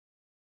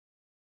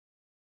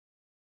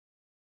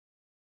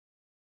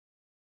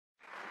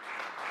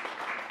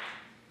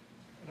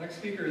Next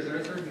speaker is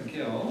Arthur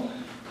McGill,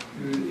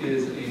 who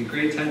is a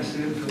grade 10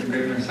 student from the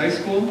Gravenhurst High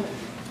School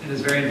and is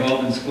very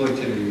involved in school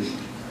activities.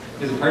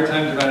 He is a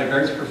part-time dramatic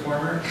arts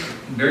performer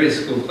in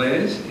various school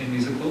plays and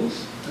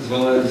musicals, as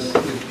well as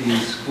with the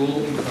school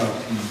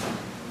improv team.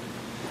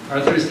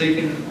 Arthur has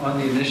taken on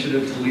the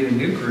initiative to lead a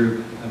new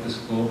group at the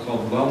school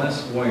called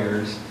Wellness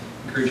Warriors,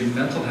 encouraging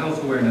mental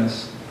health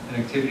awareness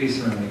and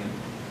activities surrounding it.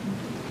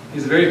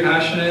 He's very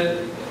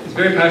passionate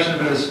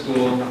about his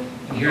school,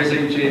 and here's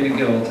A.J.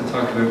 McGill to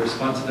talk about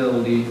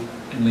responsibility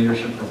and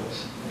leadership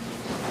roles.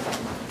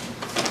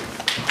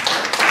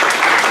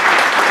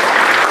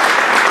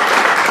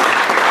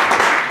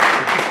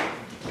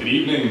 Good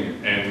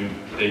evening, and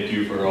thank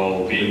you for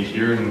all being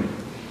here and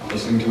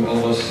listening to all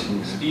of us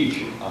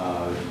speak.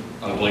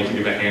 I'd like to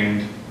give a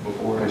hand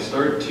before I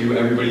start to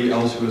everybody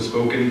else who has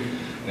spoken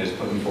and has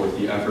put forth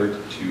the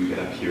effort to get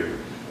up here.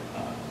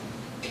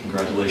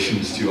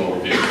 Congratulations to all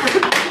of you.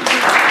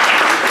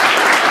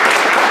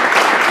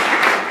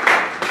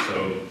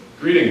 So,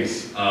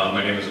 greetings.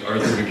 My name is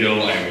Arthur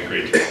McGill. I am a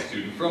grade 12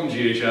 student from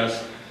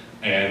GHS,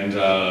 and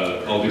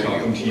I'll be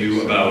talking to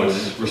you about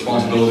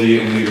responsibility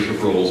and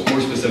leadership roles.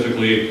 More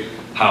specifically,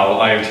 how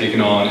I have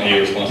taken on a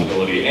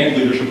responsibility and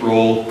leadership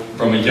role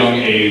from a young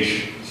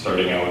age,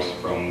 starting out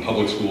from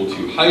public school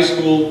to high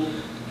school,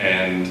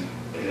 and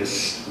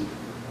it's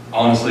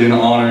honestly an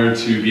honor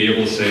to be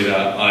able to say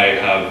that I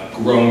have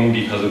grown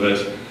because of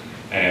it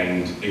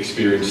and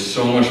experienced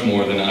so much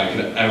more than I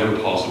could ever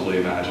possibly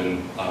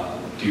imagine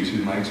due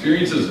to my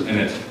experiences in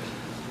it.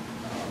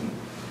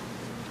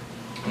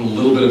 A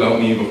little bit about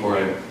me before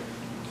I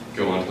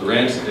go on to the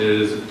rant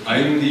is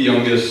I'm the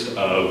youngest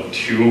of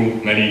too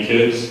many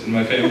kids in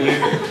my family.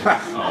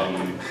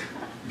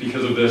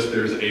 Because of this,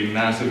 there's a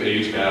massive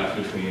age gap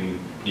between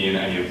me and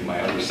any of my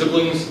other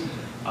siblings.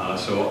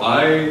 So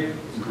I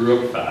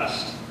grew up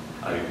fast.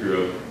 I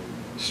grew up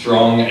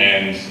strong,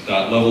 and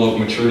that level of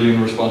maturity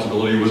and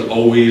responsibility was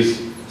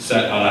always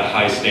set at a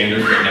high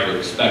standard but never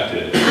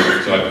expected.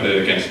 So I put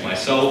it against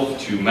myself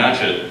to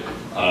match it.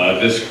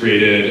 This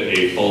created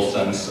a false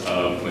sense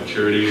of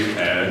maturity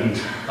and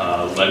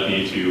led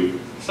me to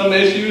some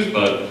issues,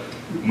 but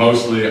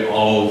mostly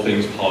all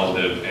things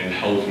positive, and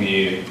helped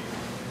me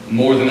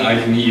more than I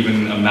can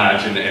even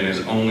imagine, and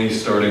is only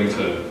starting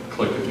to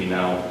click with me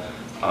now.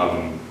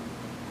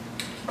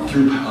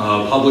 Through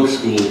public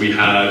school, we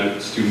had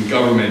student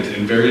government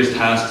and various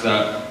tasks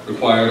that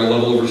required a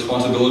level of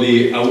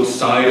responsibility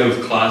outside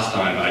of class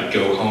time. I'd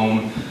go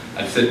home,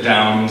 I'd sit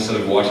down instead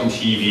of watching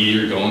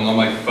TV or going on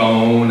my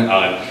phone,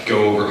 I'd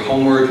go over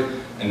homework,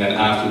 and then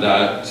after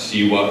that,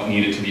 see what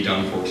needed to be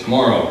done for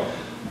tomorrow.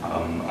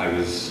 I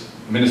was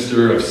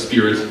Minister of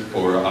Spirit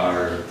for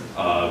our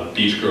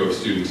Beach Grove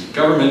student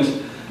government,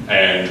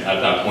 and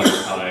at that point,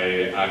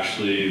 I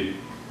actually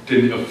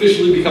didn't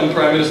officially become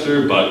Prime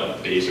Minister,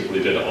 but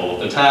basically did all of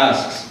the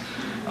tasks.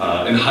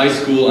 In high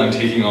school, I'm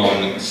taking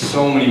on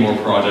so many more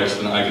projects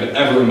than I could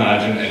ever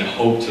imagine and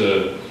hope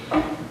to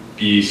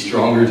be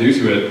stronger due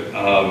to it.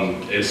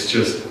 It's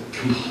just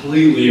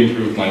completely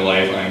improved my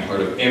life. I am part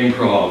of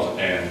improv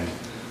and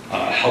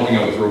helping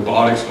out with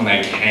robotics when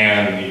I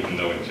can, even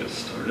though it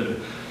just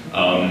started.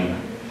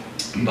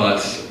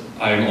 But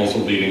I'm also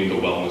leading the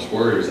Wellness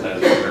Warriors,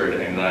 as you heard,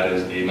 and that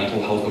is a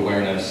mental health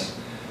awareness,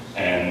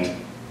 and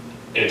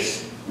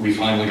we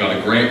finally got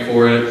a grant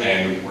for it,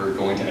 and we're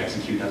going to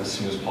execute that as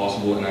soon as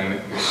possible, and I'm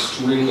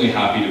extremely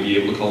happy to be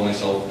able to call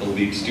myself the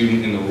lead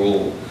student in the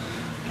role.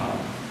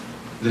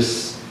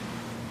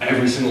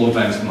 Every single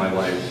event in my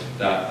life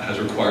that has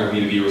required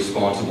me to be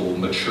responsible,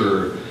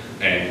 mature,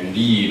 and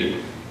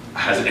lead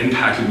has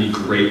impacted me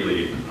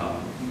greatly.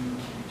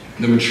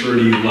 The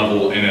maturity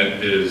level in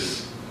it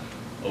is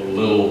a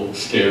little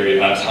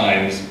scary at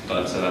times,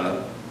 but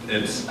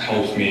it's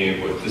helped me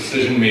with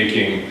decision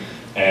making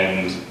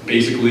and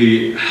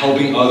basically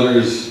helping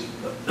others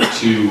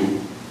to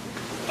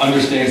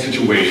understand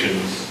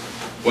situations,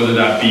 whether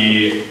that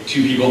be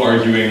two people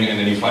arguing and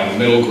then you find a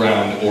middle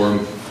ground, or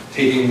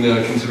taking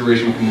the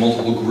consideration from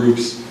multiple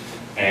groups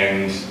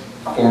and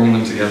forming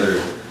them together.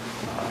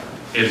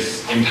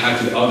 It's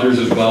impacted others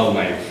as well.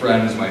 My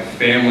friends, my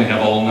family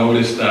have all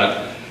noticed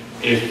that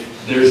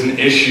if there's an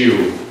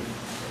issue,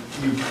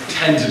 you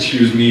tend to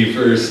choose me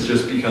first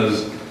just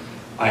because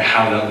I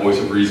have that voice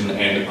of reason,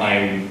 and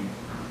I'm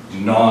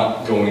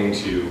not going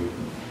to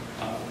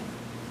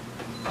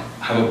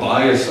have a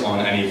bias on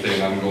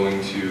anything. I'm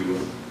going to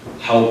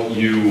help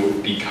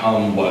you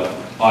become what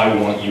I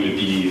want you to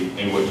be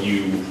and what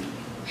you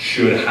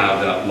should have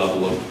that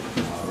level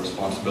of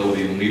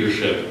responsibility and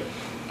leadership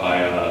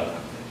by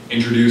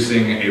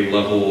introducing a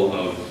level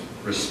of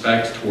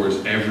respect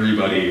towards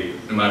everybody,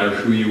 no matter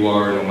who you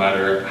are, no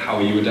matter how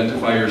you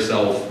identify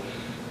yourself.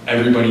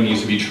 Everybody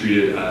needs to be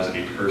treated as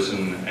a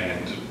person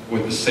and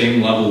with the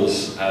same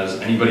levels as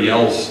anybody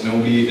else.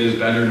 Nobody is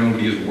better,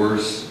 nobody is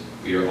worse.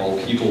 We are all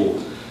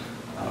people.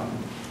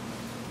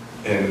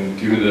 And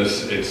due to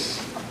this,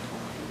 it's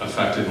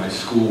affected my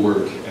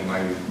schoolwork and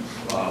my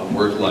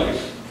work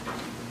life.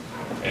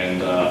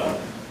 And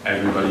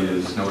everybody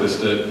has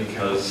noticed it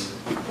because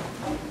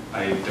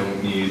I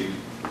don't need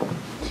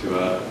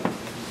I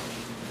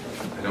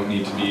don't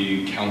need to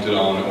be counted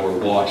on or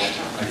watched.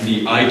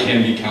 I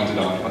can be counted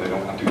on, but I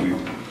don't have to be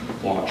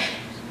watched.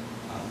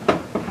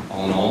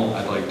 All in all,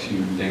 I'd like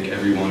to thank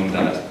everyone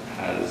that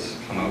has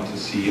come out to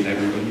see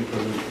everybody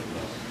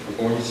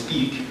perform,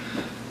 speak,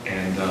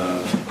 and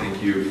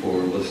thank you for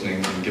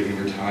listening and giving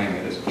your time.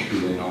 It is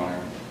truly an